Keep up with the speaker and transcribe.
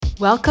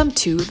Welcome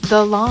to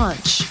The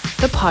Launch,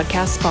 the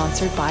podcast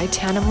sponsored by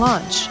Tandem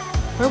Launch,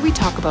 where we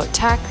talk about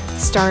tech,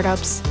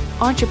 startups,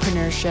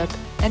 entrepreneurship,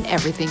 and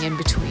everything in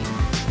between.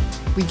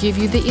 We give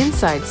you the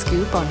inside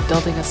scoop on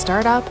building a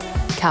startup,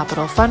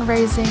 capital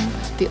fundraising,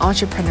 the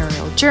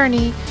entrepreneurial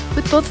journey,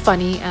 with both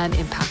funny and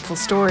impactful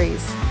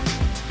stories.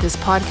 This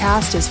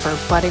podcast is for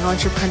budding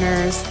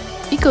entrepreneurs,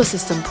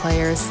 ecosystem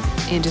players,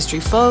 industry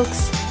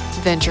folks,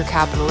 venture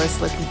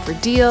capitalists looking for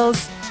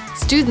deals,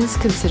 students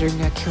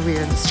considering a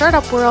career in the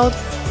startup world,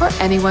 or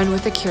anyone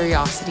with a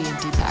curiosity in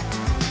deep tech.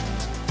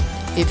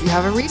 If you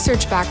have a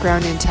research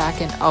background in tech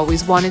and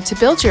always wanted to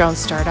build your own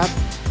startup,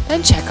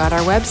 then check out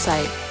our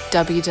website,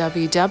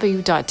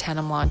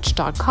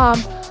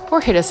 www.tandemlaunch.com,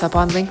 or hit us up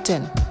on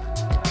LinkedIn.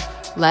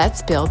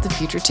 Let's build the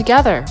future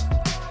together.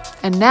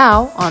 And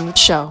now, on with the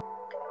show.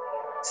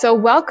 So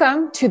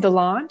welcome to The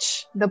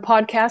Launch, the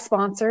podcast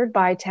sponsored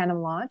by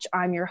Tandem Launch.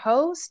 I'm your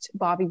host,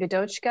 Bobby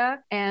Vidochka,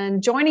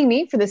 and joining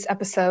me for this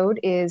episode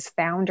is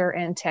founder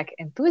and tech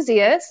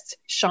enthusiast,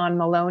 Sean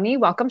Maloney.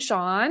 Welcome,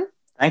 Sean.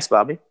 Thanks,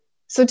 Bobby.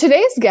 So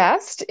today's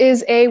guest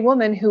is a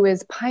woman who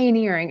is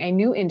pioneering a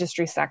new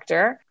industry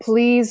sector.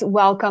 Please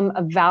welcome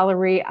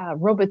Valerie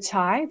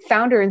Robitaille,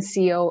 founder and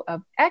CEO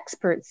of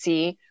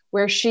XpertSea,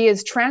 where she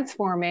is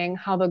transforming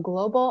how the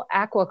global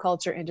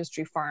aquaculture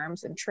industry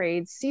farms and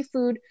trades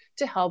seafood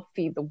to help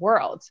feed the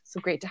world.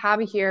 So great to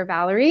have you here,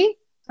 Valerie.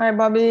 Hi,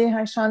 Bobby.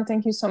 Hi, Sean.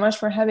 Thank you so much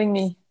for having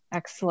me.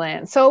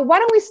 Excellent. So why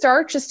don't we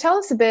start? Just tell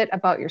us a bit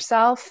about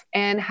yourself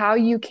and how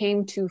you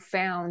came to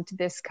found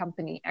this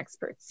company,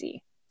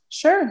 XpertSea.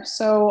 Sure.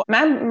 So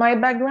my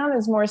background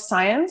is more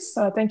science.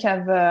 So I think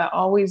I've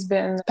always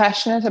been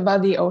passionate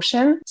about the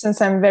ocean. Since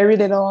I'm very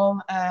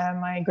little,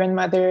 my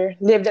grandmother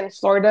lived in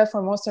Florida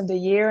for most of the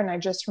year. And I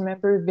just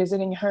remember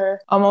visiting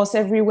her almost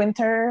every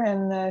winter.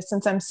 And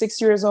since I'm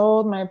 6 years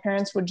old, my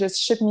parents would just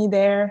ship me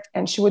there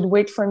and she would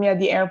wait for me at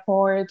the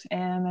airport.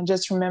 And I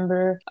just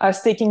remember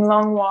us taking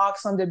long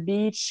walks on the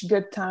beach,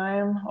 good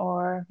time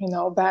or,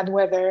 bad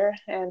weather.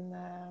 And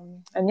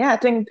yeah, I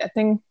think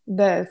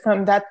that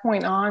from that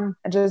point on,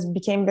 I just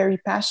became very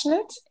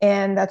passionate.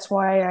 And that's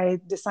why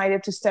I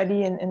decided to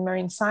study in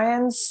marine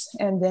science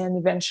and then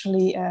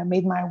eventually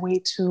made my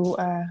way to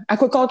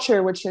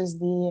aquaculture, which is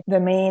the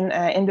main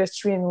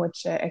industry in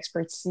which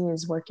XpertSea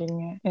is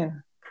working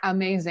in.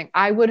 Amazing.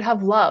 I would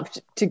have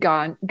loved to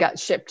got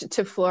shipped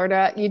to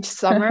Florida each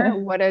summer.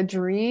 What a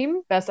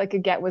dream. Best I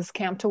could get was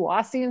Camp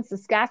Tawasi in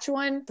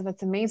Saskatchewan. So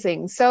that's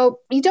amazing. So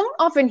you don't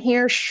often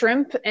hear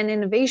shrimp and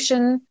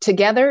innovation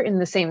together in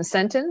the same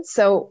sentence.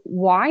 So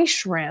why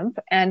shrimp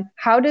and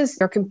how does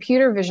your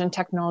computer vision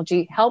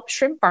technology help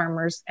shrimp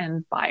farmers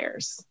and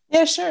buyers?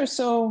 Yeah, sure.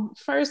 So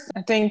first,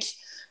 I think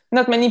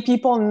not many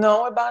people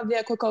know about the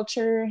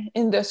aquaculture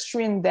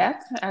industry in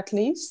depth, at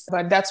least.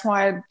 But that's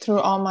why through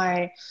all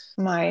my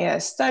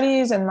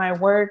studies and my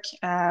work,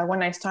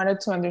 when I started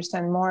to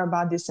understand more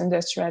about this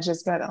industry, I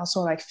just got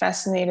also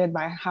fascinated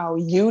by how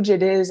huge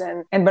it is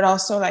but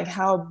also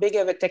how big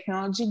of a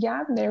technology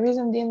gap there is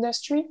in the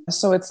industry.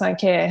 So it's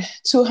like a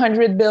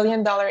 $200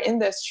 billion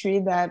industry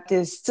that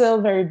is still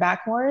very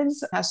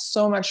backwards, has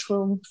so much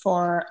room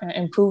for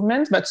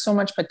improvement, but so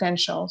much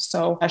potential.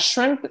 So a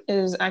shrimp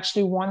is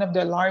actually one of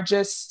the largest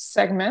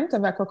segment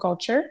of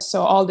aquaculture.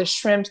 So all the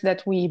shrimp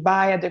that we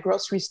buy at the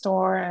grocery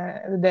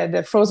store,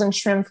 the frozen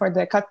shrimp for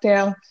the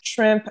cocktail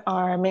shrimp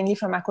are mainly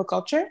from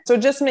aquaculture. So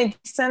it just makes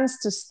sense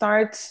to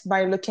start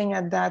by looking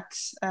at that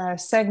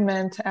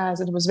segment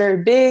as it was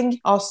very big.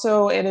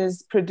 Also, it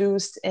is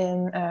produced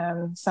in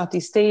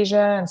Southeast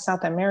Asia and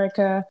South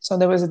America. So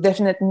there was a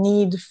definite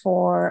need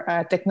for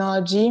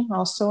technology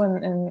also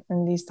in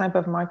these type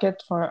of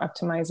market for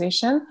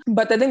optimization.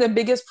 But I think the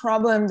biggest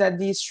problem that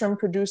these shrimp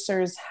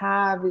producers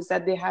have is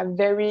that they have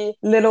very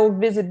little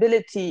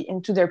visibility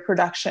into their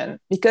production.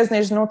 Because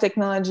there's no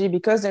technology,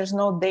 because there's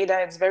no data,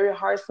 it's very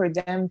hard for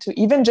them to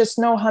even just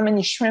know how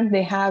many shrimp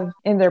they have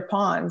in their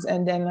ponds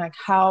and then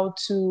how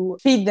to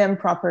feed them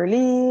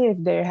properly, if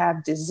they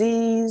have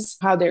disease,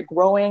 how they're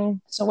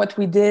growing. So what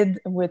we did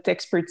with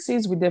XpertSea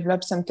is we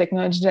developed some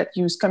technology that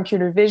use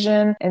computer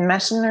vision and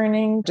machine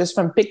learning, just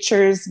from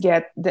pictures,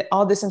 get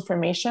all this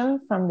information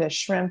from the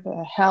shrimp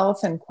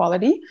health and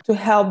quality to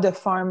help the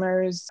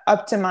farmers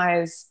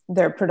optimize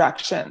their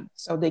production.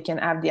 So they can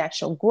have the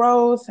actual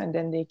growth and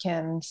then they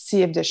can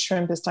see if the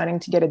shrimp is starting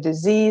to get a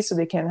disease so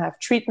they can have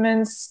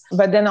treatments.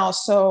 But then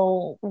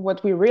also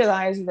what we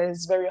realized is that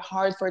it's very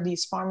hard for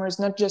these farmers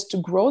not just to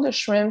grow the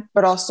shrimp,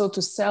 but also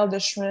to sell the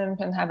shrimp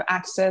and have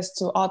access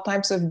to all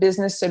types of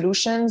business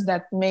solutions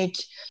that make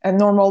a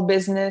normal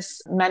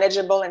business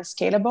manageable and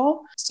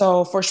scalable.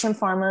 So for shrimp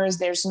farmers,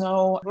 there's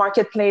no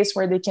marketplace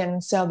where they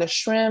can sell the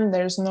shrimp.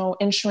 There's no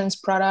insurance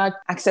product.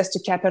 Access to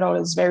capital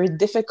is very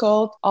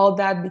difficult. All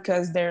that because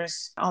because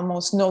there's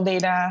almost no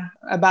data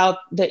about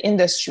the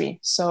industry.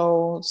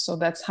 So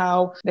that's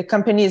how the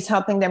company is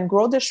helping them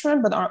grow the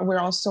shrimp, but we're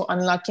also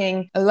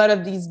unlocking a lot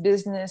of these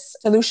business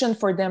solutions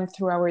for them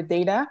through our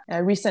data.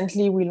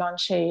 Recently, we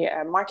launched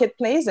a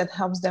marketplace that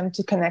helps them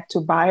to connect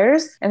to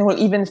buyers and will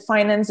even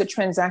finance the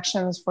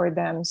transactions for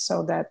them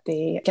so that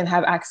they can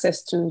have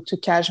access to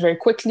cash very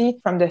quickly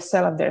from the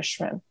sale of their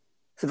shrimp.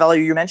 So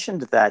Valerie, you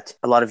mentioned that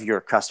a lot of your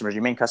customers,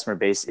 your main customer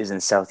base is in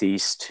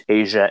Southeast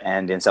Asia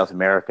and in South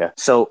America.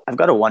 So I've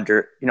got to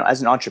wonder,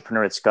 as an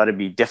entrepreneur, it's got to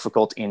be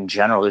difficult in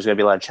general. There's going to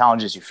be a lot of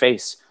challenges you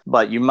face,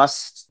 but you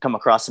must come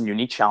across some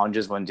unique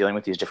challenges when dealing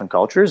with these different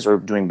cultures or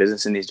doing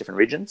business in these different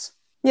regions.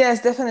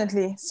 Yes,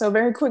 definitely. So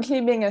very quickly,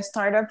 being a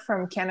startup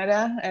from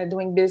Canada,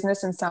 doing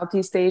business in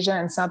Southeast Asia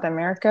and South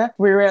America,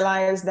 we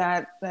realized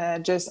that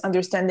just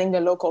understanding the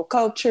local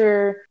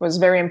culture was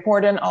very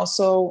important.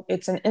 Also,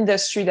 it's an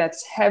industry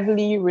that's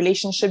heavily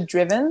relationship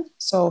driven.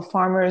 So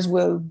farmers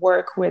will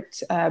work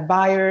with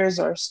buyers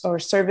or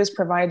service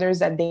providers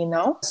that they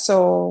know.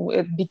 So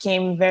it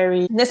became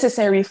very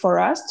necessary for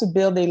us to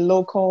build a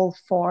local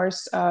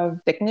force of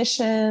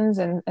technicians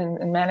and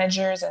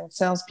managers and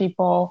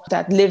salespeople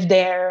that live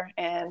there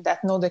and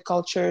that know the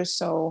culture.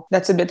 So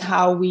that's a bit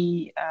how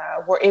we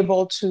were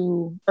able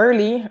to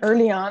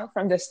early on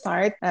from the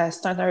start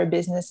our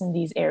business in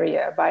these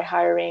areas by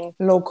hiring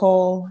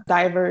local,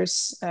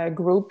 diverse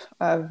group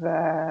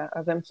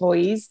of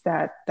employees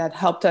that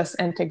helped us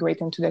integrate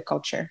into the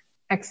culture.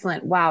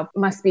 Excellent. Wow.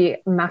 Must be a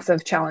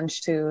massive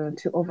challenge to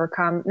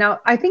overcome. Now,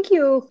 I think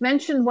you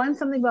mentioned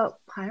something about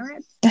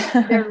pirates.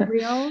 They're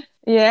real.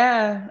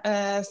 Yeah.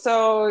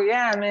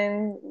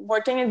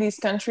 Working in these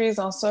countries,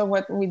 also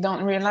what we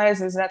don't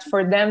realize is that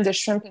for them, the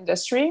shrimp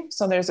industry,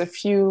 so there's a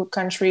few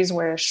countries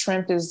where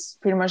shrimp is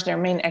pretty much their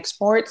main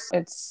exports.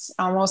 It's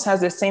almost has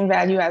the same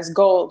value as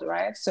gold,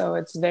 right? So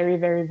it's very,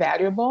 very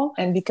valuable.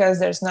 And because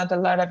there's not a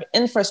lot of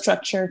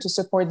infrastructure to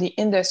support the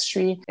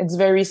industry, it's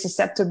very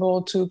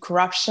susceptible to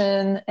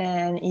corruption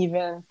and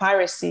even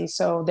piracy.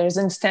 So there's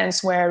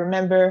instance where I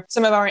remember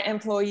some of our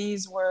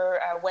employees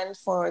went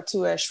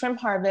to a shrimp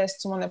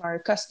harvest to one of our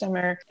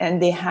customer,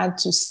 and they had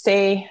to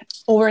stay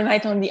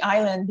overnight on the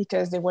island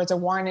because there was a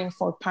warning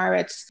for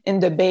pirates in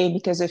the bay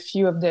because a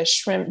few of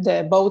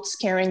the boats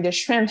carrying the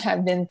shrimp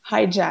had been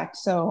hijacked.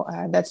 So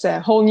that's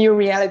a whole new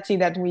reality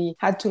that we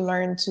had to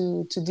learn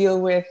to deal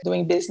with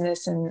doing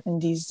business in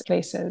these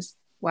places.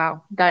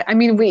 Wow.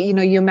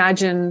 You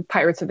imagine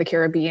Pirates of the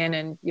Caribbean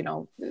and,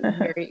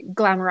 very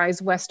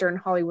glamorized Western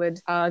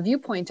Hollywood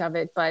viewpoint of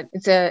it, but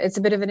it's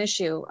a bit of an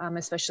issue,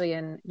 especially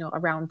in,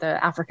 around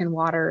the African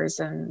waters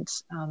and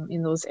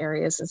in those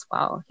areas as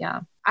well.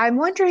 Yeah. I'm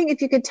wondering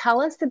if you could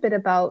tell us a bit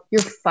about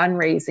your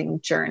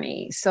fundraising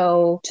journey.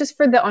 So just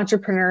for the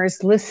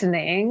entrepreneurs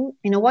listening,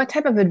 what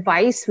type of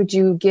advice would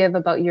you give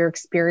about your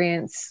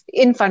experience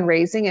in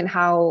fundraising and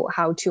how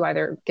to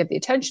either get the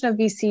attention of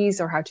VCs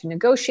or how to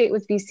negotiate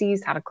with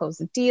VCs, how to close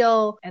a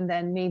deal, and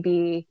then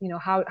maybe,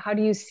 how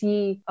do you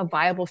see a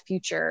viable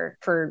future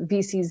for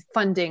VCs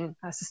funding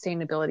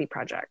sustainability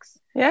projects?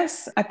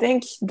 Yes, I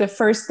think the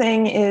first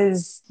thing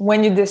is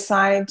when you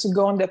decide to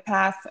go on the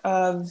path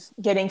of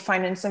getting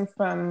financing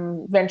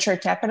from venture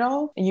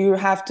capital, you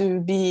have to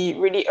be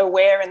really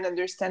aware and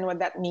understand what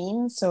that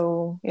means.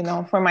 So,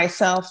 for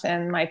myself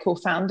and my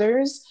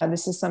co-founders,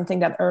 this is something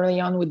that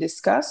early on we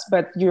discussed,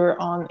 but you're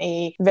on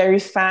a very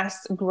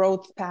fast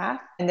growth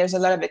path and there's a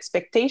lot of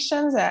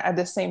expectations. At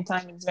the same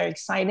time, it's very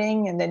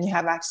exciting. And then you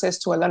have access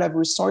to a lot of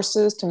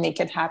resources to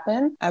make it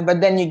happen. But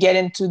then you get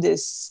into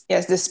this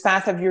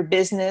path of your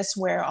business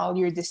where all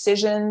your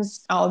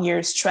decisions, all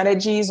your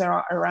strategies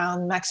are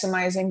around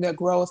maximizing the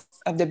growth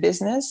of the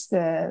business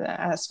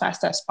as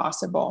fast as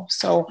possible.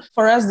 So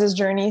for us, this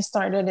journey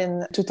started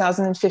in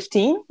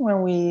 2015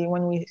 when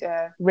we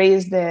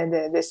raised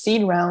the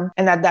seed round.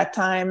 And at that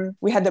time,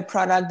 we had the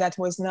product that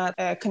was not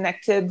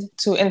connected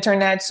to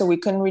internet, so we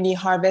couldn't really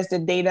harvest the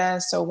data.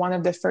 So one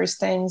of the first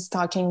things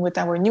talking with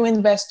our new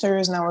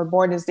investors and our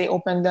board is they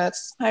opened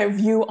us a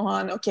view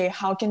on, okay,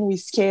 how can we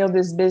scale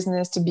this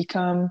business to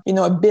become,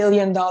 $1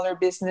 billion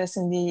business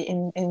in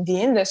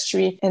the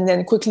industry? And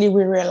then quickly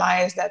we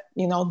realized that,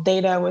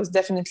 data was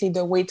definitely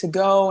the way to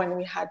go. And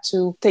we had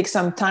to take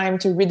some time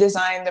to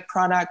redesign the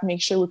product,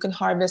 make sure we could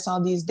harvest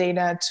all these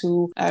data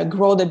to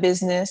grow the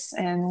business.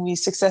 And we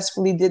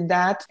successfully did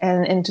that.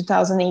 And in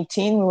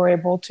 2018, we were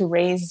able to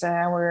raise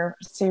our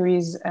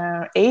Series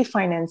A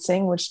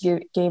financing, which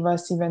gave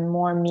us even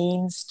more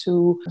means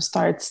to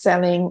start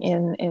selling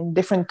in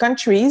different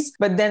countries.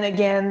 But then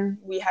again,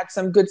 we had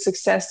some good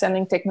success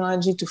selling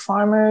technology to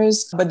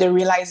farmers. But the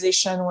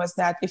realization was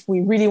that if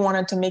we really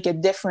wanted to make a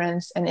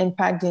difference and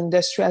impact the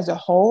industry as a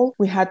whole,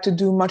 we had to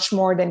do much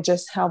more than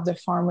just help the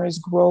farmers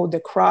grow the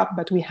crop,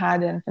 but we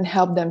had and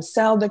help them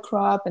sell the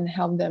crop and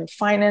help them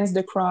finance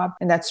the crop.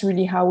 And that's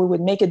really how we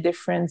would make a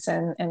difference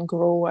and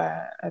grow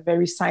a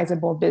very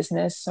sizable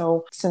business.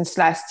 So since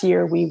last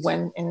year, we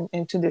went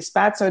into this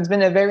path. So it's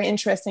been a very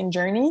interesting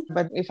journey.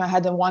 But if I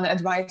had one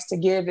advice to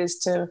give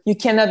is you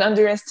cannot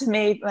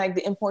underestimate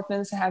the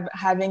importance of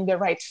having the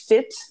right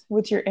fit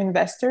with your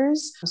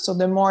investors. So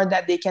the more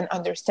that they can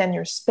understand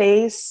your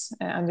space,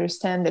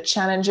 understand the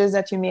challenges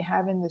that you may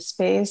have in the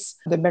space,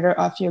 the better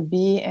off you'll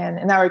be. And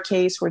in our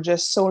case, we're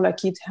just so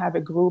lucky to have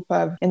a group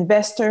of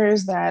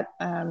investors that,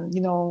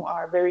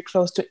 are very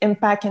close to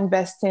impact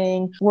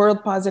investing,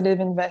 world positive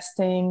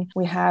investing.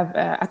 We have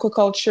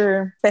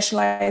aquaculture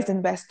specialized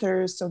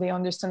investors, so they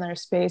understand our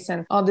space,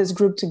 and all this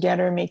group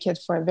together make it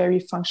for a very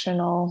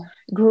functional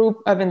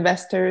group of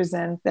investors,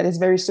 and that is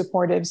very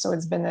supportive. So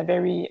it's been a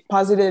very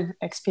positive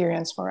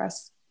experience for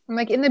us.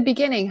 Like in the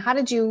beginning, how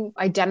did you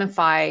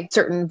identify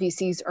certain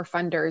VCs or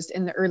funders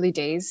in the early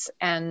days?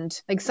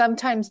 And like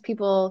sometimes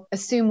people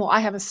assume, well, I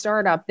have a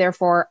startup,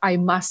 therefore I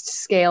must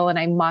scale and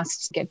I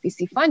must get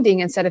VC funding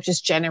instead of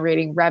just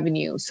generating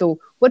revenue. So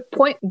what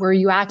point were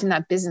you at in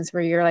that business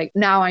where you're like,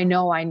 now I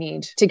know I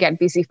need to get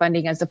VC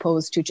funding as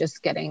opposed to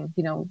just getting,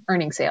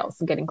 earning sales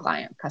and getting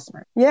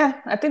customers? Yeah,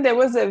 I think there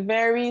was a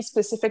very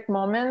specific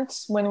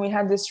moment when we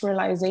had this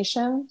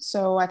realization.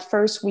 So at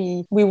first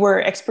we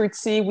were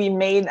XpertSea. We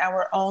made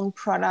our own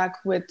product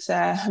with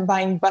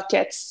buying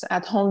buckets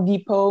at Home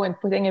Depot and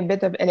putting a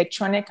bit of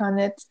electronic on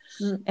it.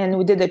 And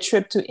we did a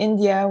trip to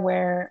India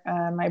where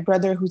my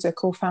brother, who's a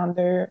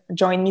co-founder,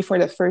 joined me for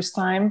the first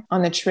time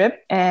on a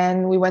trip.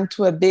 And we went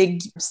to a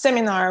big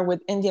seminar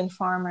with Indian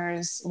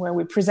farmers where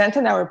we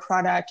presented our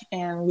product,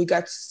 and we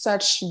got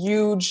such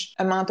huge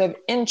amount of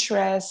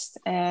interest,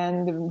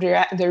 and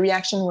the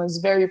reaction was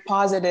very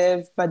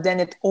positive. But then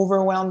it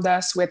overwhelmed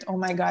us with, oh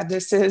my God,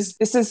 this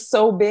is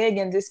so big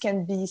and this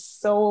can be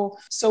so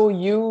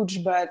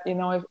huge. But we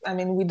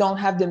don't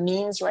have the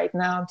means right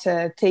now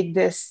to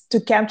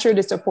capture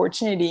this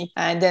opportunity.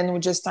 And then we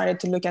just started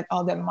to look at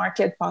all the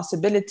market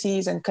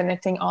possibilities and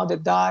connecting all the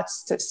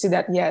dots to see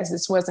that, yes,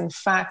 this was in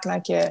fact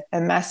like a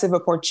massive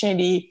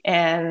opportunity.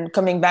 And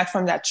coming back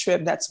from that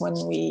trip, that's when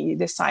we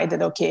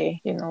decided,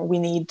 okay, we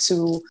need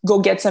to go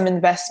get some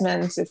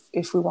investments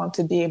if we want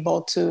to be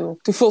able to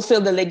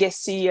fulfill the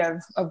legacy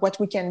of what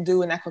we can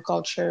do in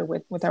aquaculture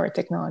with our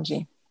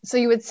technology. So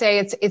you would say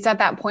it's at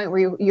that point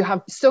where you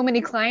have so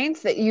many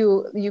clients that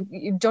you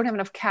don't have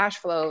enough cash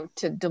flow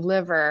to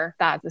deliver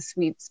the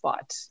sweet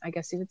spot, I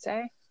guess you would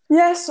say?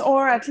 Yes,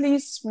 or at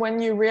least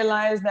when you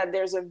realize that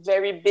there's a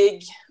very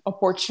big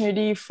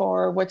opportunity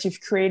for what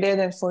you've created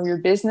and for your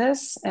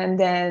business. And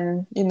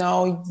then,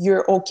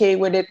 you're okay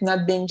with it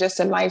not being just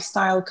a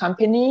lifestyle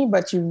company,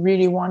 but you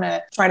really want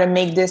to try to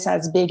make this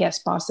as big as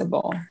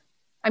possible.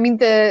 I mean,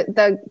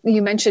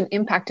 you mentioned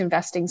impact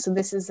investing. So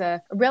this is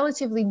a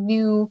relatively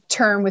new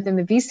term within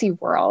the VC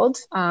world,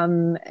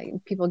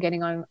 people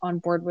getting on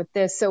board with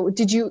this. So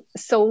did you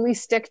solely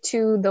stick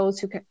to those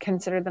who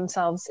consider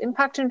themselves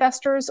impact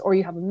investors, or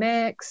you have a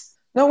mix?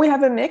 No, we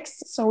have a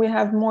mix. So we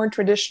have more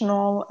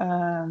traditional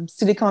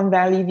Silicon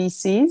Valley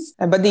VCs,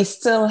 but they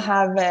still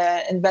have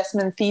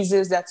investment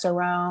thesis that's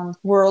around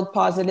world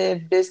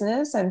positive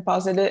business and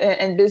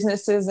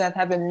businesses that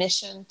have a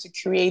mission to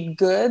create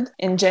good,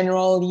 in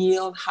general,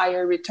 yield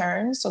higher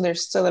returns. So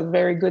there's still a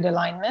very good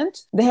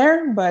alignment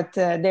there, but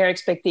their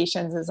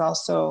expectations is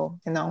also,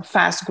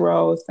 fast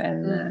growth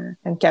and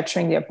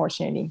capturing the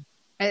opportunity.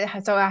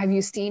 So have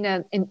you seen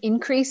an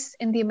increase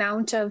in the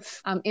amount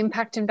of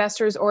impact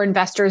investors or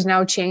investors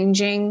now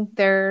changing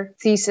their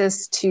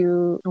thesis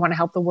to want to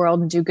help the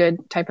world and do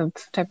good type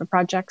of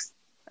projects?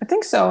 I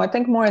think so. I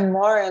think more and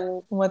more.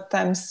 And what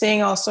I'm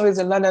seeing also is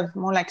a lot of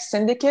more like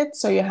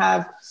syndicates. So you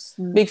have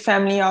big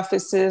family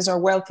offices or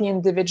wealthy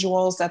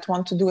individuals that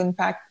want to do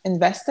impact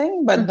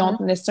investing, but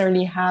don't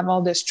necessarily have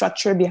all the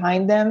structure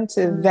behind them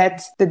to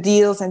vet the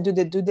deals and do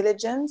the due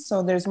diligence.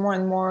 So there's more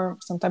and more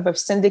some type of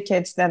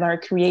syndicates that are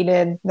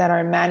created, that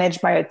are managed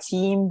by a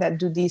team that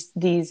do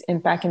these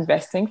impact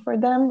investing for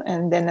them.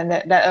 And then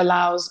that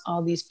allows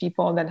all these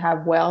people that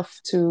have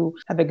wealth to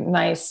have a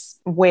nice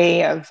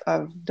way of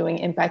doing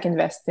impact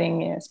investing,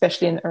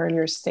 especially in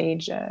earlier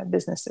stage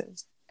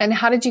businesses. And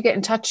how did you get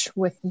in touch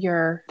with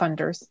your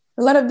funders?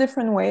 A lot of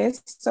different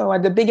ways. So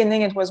at the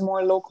beginning, it was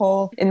more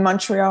local in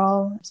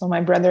Montreal. So my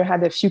brother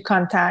had a few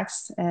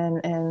contacts,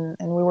 and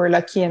we were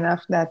lucky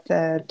enough that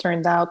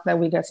turned out that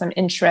we got some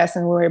interest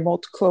and we were able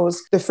to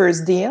close the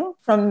first deal.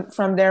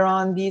 From there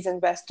on, these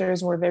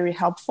investors were very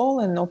helpful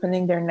in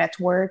opening their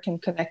network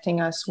and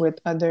connecting us with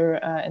other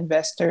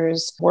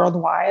investors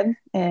worldwide.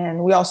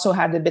 And we also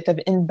had a bit of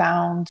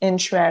inbound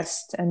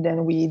interest, and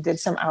then we did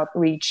some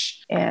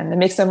outreach, and the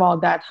mix of all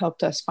that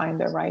helped us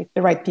find the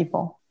right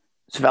people.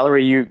 So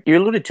Valerie, you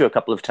alluded to a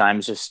couple of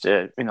times just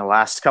in the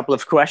last couple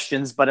of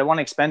questions, but I want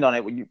to expand on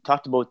it. When you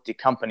talked about the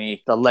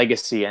company, the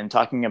legacy, and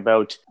talking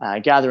about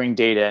gathering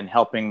data and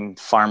helping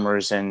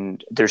farmers,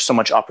 and there's so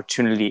much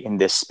opportunity in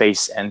this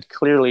space. And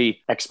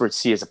clearly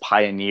XpertSea is a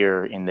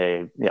pioneer in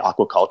the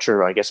aquaculture,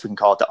 or I guess we can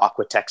call it the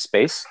aquatech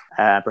space.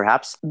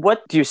 perhaps.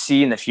 What do you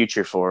see in the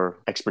future for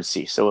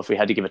XpertSea? So if we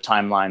had to give a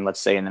timeline, let's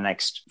say in the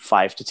next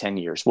 5 to 10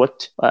 years,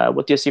 what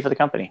do you see for the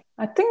company?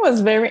 I think what's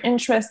very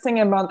interesting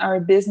about our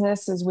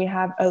business is we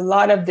have a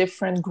lot of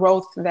different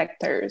growth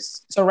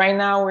vectors. So right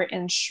now we're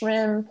in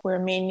shrimp, we're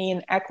mainly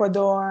in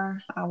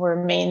Ecuador. Our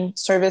main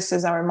service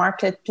is our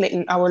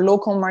marketplace, our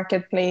local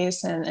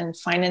marketplace and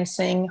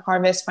financing,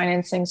 harvest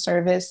financing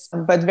service.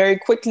 But very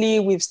quickly,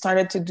 we've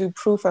started to do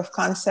proof of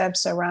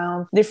concepts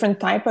around different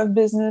type of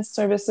business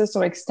services.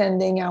 So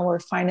extending our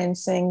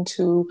financing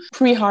to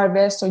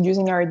pre-harvest, so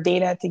using our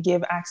data to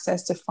give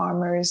access to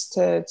farmers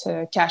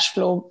to cash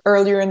flow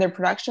earlier in their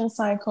production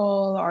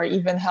cycle, or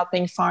even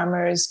helping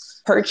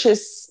farmers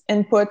purchase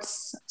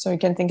inputs. So you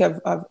can think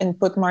of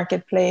input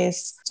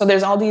marketplace. So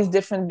there's all these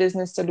different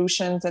business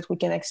solutions that we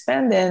can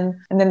expand in.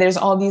 And then there's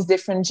all these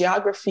different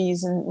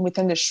geographies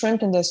within the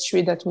shrimp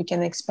industry that we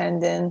can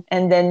expand in.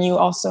 And then you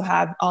also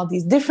have all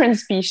these different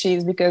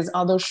species, because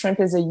although shrimp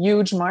is a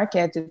huge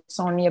market, it's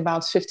only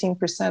about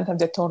 15% of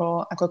the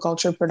total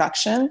aquaculture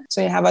production.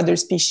 So you have other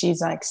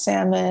species like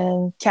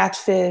salmon,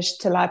 catfish,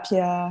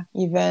 tilapia,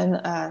 even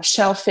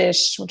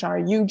shellfish, which are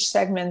huge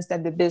segments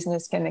that the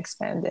business can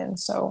expand in.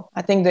 So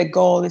I think the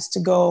goal is to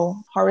go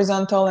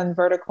horizontal and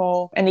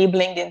vertical,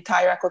 enabling the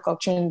entire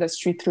aquaculture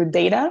industry through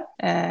data.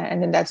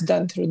 And then that's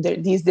done through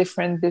these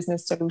different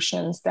business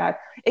solutions that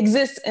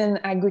exist in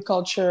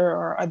agriculture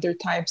or other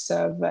types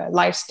of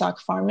livestock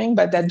farming,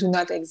 but that do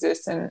not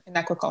exist in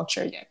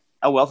aquaculture yet.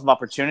 A wealth of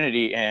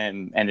opportunity,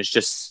 and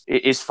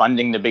is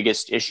funding the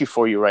biggest issue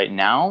for you right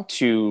now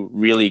to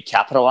really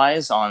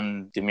capitalize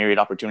on the myriad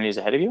opportunities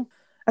ahead of you?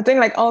 I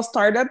think like all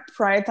startup,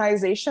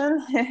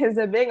 prioritization is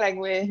a big,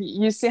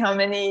 you see how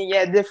many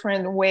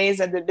different ways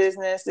that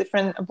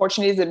different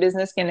opportunities the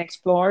business can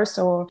explore.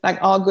 So like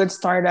all good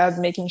startup,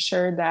 making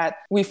sure that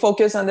we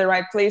focus on the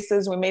right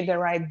places, we made the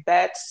right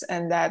bets,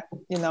 and that,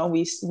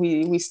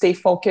 we stay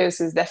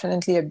focused is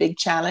definitely a big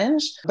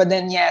challenge. But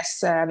then yes,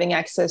 having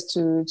access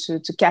to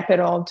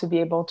capital to be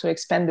able to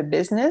expand the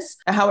business.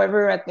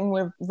 However, I think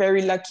we're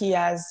very lucky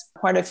as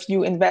quite a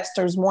few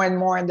investors more and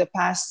more in the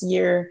past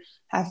year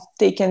have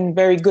taken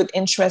very good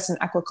interest in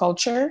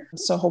aquaculture.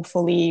 So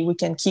hopefully we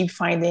can keep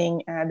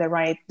finding the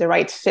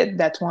right fit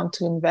that want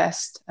to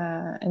invest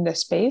in the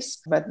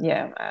space. But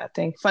yeah, I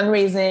think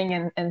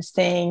fundraising and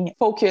staying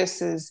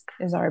focused is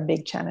our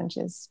big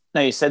challenges. Now,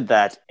 you said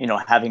that,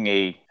 having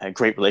a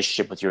great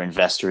relationship with your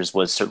investors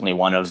was certainly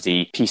one of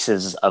the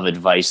pieces of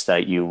advice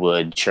that you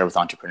would share with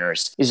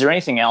entrepreneurs. Is there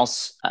anything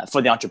else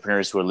for the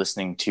entrepreneurs who are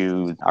listening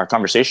to our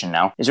conversation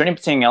now? Is there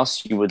anything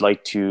else you would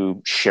like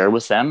to share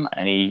with them?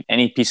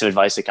 Any piece of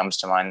advice that comes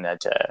to mind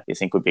that you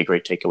think would be a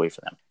great takeaway for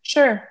them?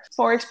 Sure.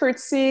 For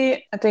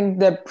XpertSea, I think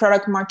the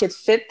product market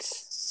fit,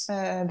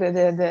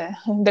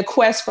 the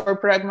quest for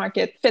product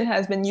market fit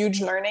has been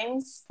huge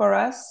learnings for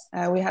us.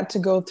 We had to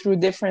go through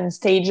different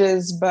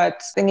stages, but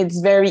I think it's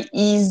very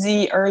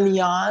easy early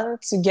on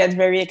to get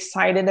very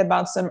excited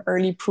about some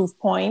early proof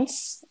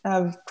points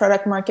of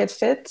product market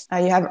fit.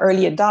 You have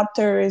early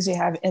adopters, you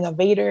have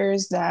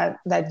innovators that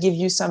give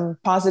you some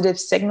positive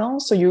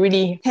signals. So you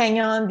really hang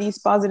on these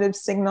positive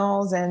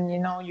signals, and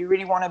you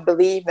really want to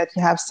believe that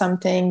you have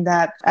something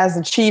that has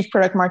achieved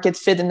product market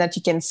fit and that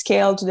you can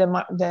scale to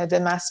the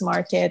mass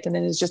market. And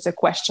then it's just a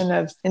question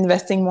of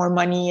investing more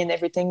money and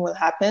everything will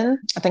happen.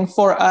 I think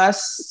for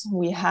us,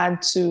 we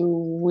had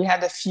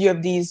a few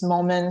of these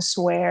moments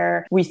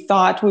where we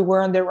thought we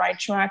were on the right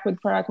track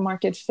with product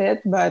market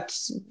fit, but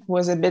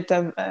was a bit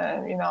of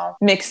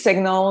mixed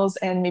signals,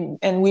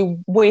 and we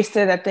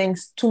wasted, I think,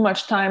 too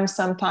much time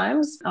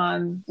sometimes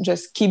on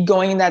just keep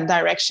going in that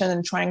direction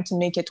and trying to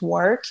make it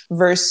work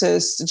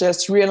versus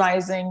just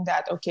realizing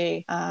that,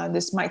 okay,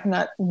 this might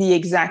not be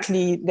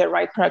exactly the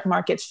right product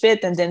market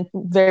fit, and then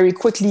very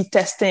quickly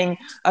testing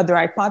other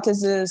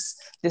hypotheses,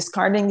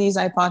 discarding these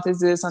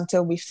hypotheses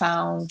until we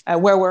found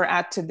where we're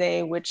at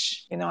today,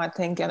 which, I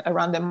think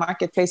around the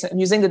marketplace,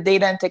 using the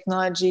data and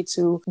technology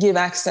to give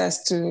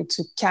access to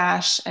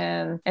cash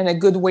and a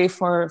good way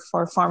for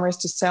farmers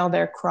to sell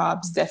their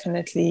crops,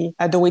 definitely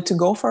the way to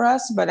go for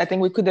us. But I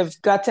think we could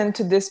have gotten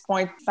to this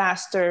point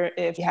faster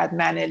if we had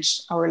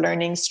managed our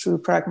learnings through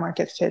product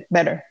market fit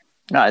better.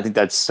 No, I think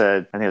that's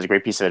a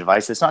great piece of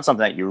advice. It's not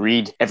something that you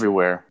read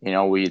everywhere.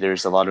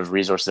 There's a lot of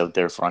resources out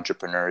there for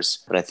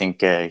entrepreneurs, but I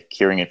think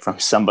hearing it from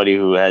somebody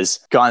who has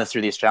gone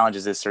through these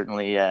challenges is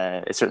certainly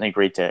a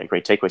great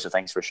takeaway. So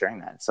thanks for sharing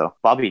that. So,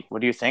 Bobby,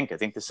 what do you think? I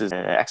think this is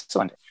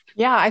excellent.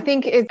 Yeah, I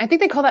think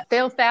they call that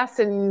fail fast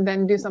and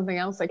then do something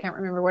else. I can't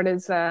remember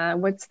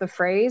what's the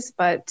phrase,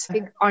 but I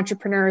think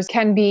entrepreneurs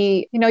can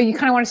be, you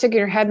kind of want to stick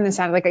your head in the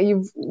sand. Like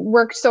you've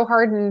worked so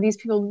hard, and these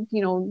people,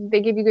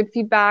 they give you good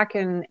feedback,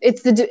 and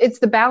it's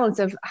the balance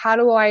of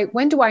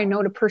when do I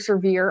know to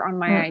persevere on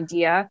my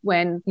idea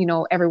when,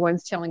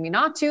 everyone's telling me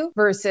not to,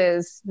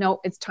 versus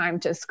no, it's time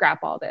to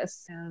scrap all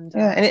this. And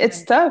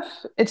it's tough.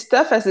 It's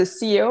tough as a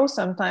CEO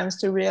sometimes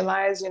to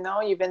realize,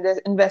 you've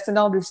invested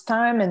all this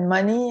time and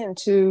money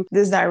into pursue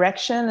this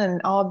direction,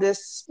 and all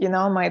this,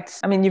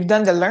 you've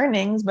done the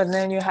learnings, but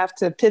then you have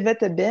to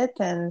pivot a bit.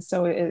 And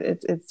so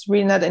it's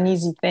really not an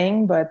easy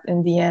thing, but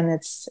in the end,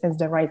 it's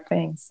the right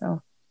thing.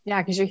 So. Yeah,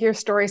 because you hear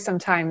stories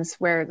sometimes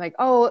where like,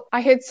 oh,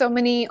 I hit so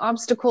many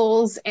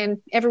obstacles and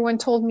everyone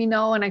told me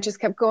no, and I just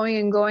kept going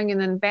and going,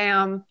 and then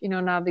bam,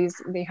 now they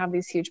have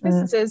these huge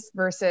businesses.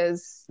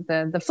 Versus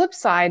the flip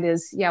side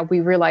is,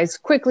 we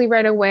realized quickly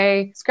right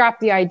away,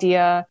 scrapped the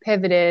idea,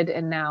 pivoted,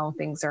 and now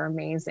things are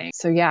amazing.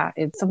 So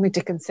it's something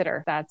to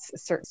consider. That's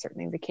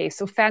certainly the case.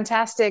 So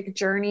fantastic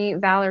journey,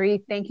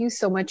 Valerie. Thank you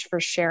so much for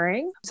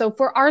sharing. So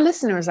for our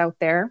listeners out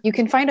there, you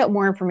can find out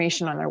more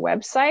information on their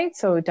website.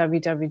 So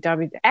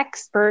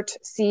www.XpertSea.com,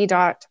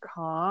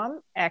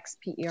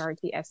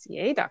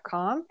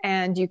 XpertSea.com.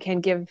 And you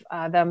can give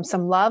them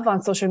some love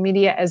on social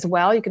media as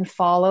well. You can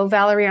follow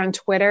Valerie on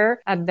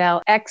Twitter at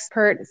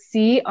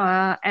XpertSea,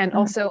 and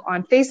also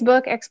on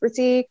Facebook,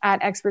 XpertSea at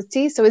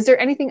XpertSea. So is there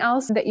anything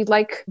else that you'd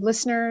like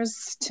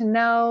listeners to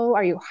know?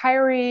 Are you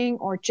hiring,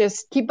 or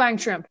just keep buying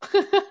shrimp?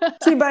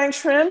 Keep buying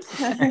shrimp.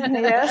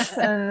 Yes.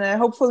 And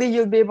hopefully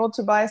you'll be able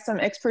to buy some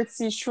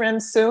XpertSea shrimp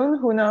soon.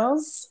 Who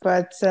knows?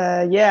 But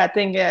I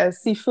think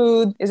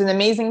seafood is an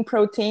amazing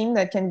protein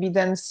that can be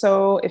done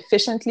so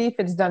efficiently if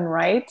it's done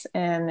right.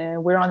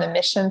 And we're on a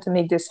mission to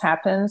make this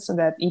happen so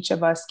that each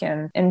of us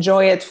can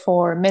enjoy it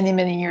for many,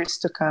 many years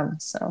to come.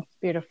 So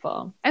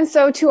beautiful. And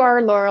so to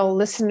our loyal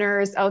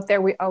listeners out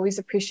there, we always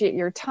appreciate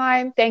your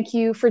time. Thank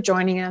you for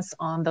joining us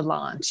on The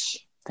Launch.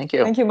 Thank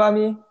you. Thank you,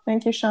 Bobby.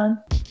 Thank you, Sean.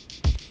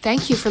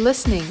 Thank you for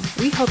listening.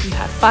 We hope you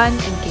had fun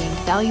and gained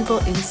valuable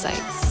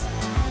insights.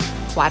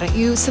 Why don't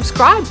you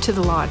subscribe to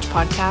The Launch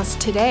podcast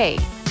today?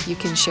 You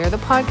can share the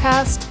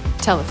podcast,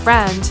 tell a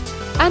friend,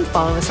 and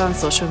follow us on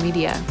social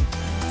media.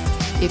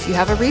 If you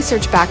have a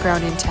research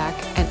background in tech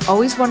and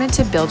always wanted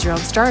to build your own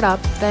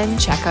startup, then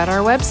check out our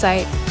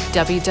website,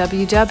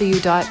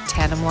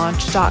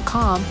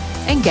 www.tandemlaunch.com,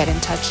 and get in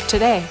touch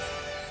today.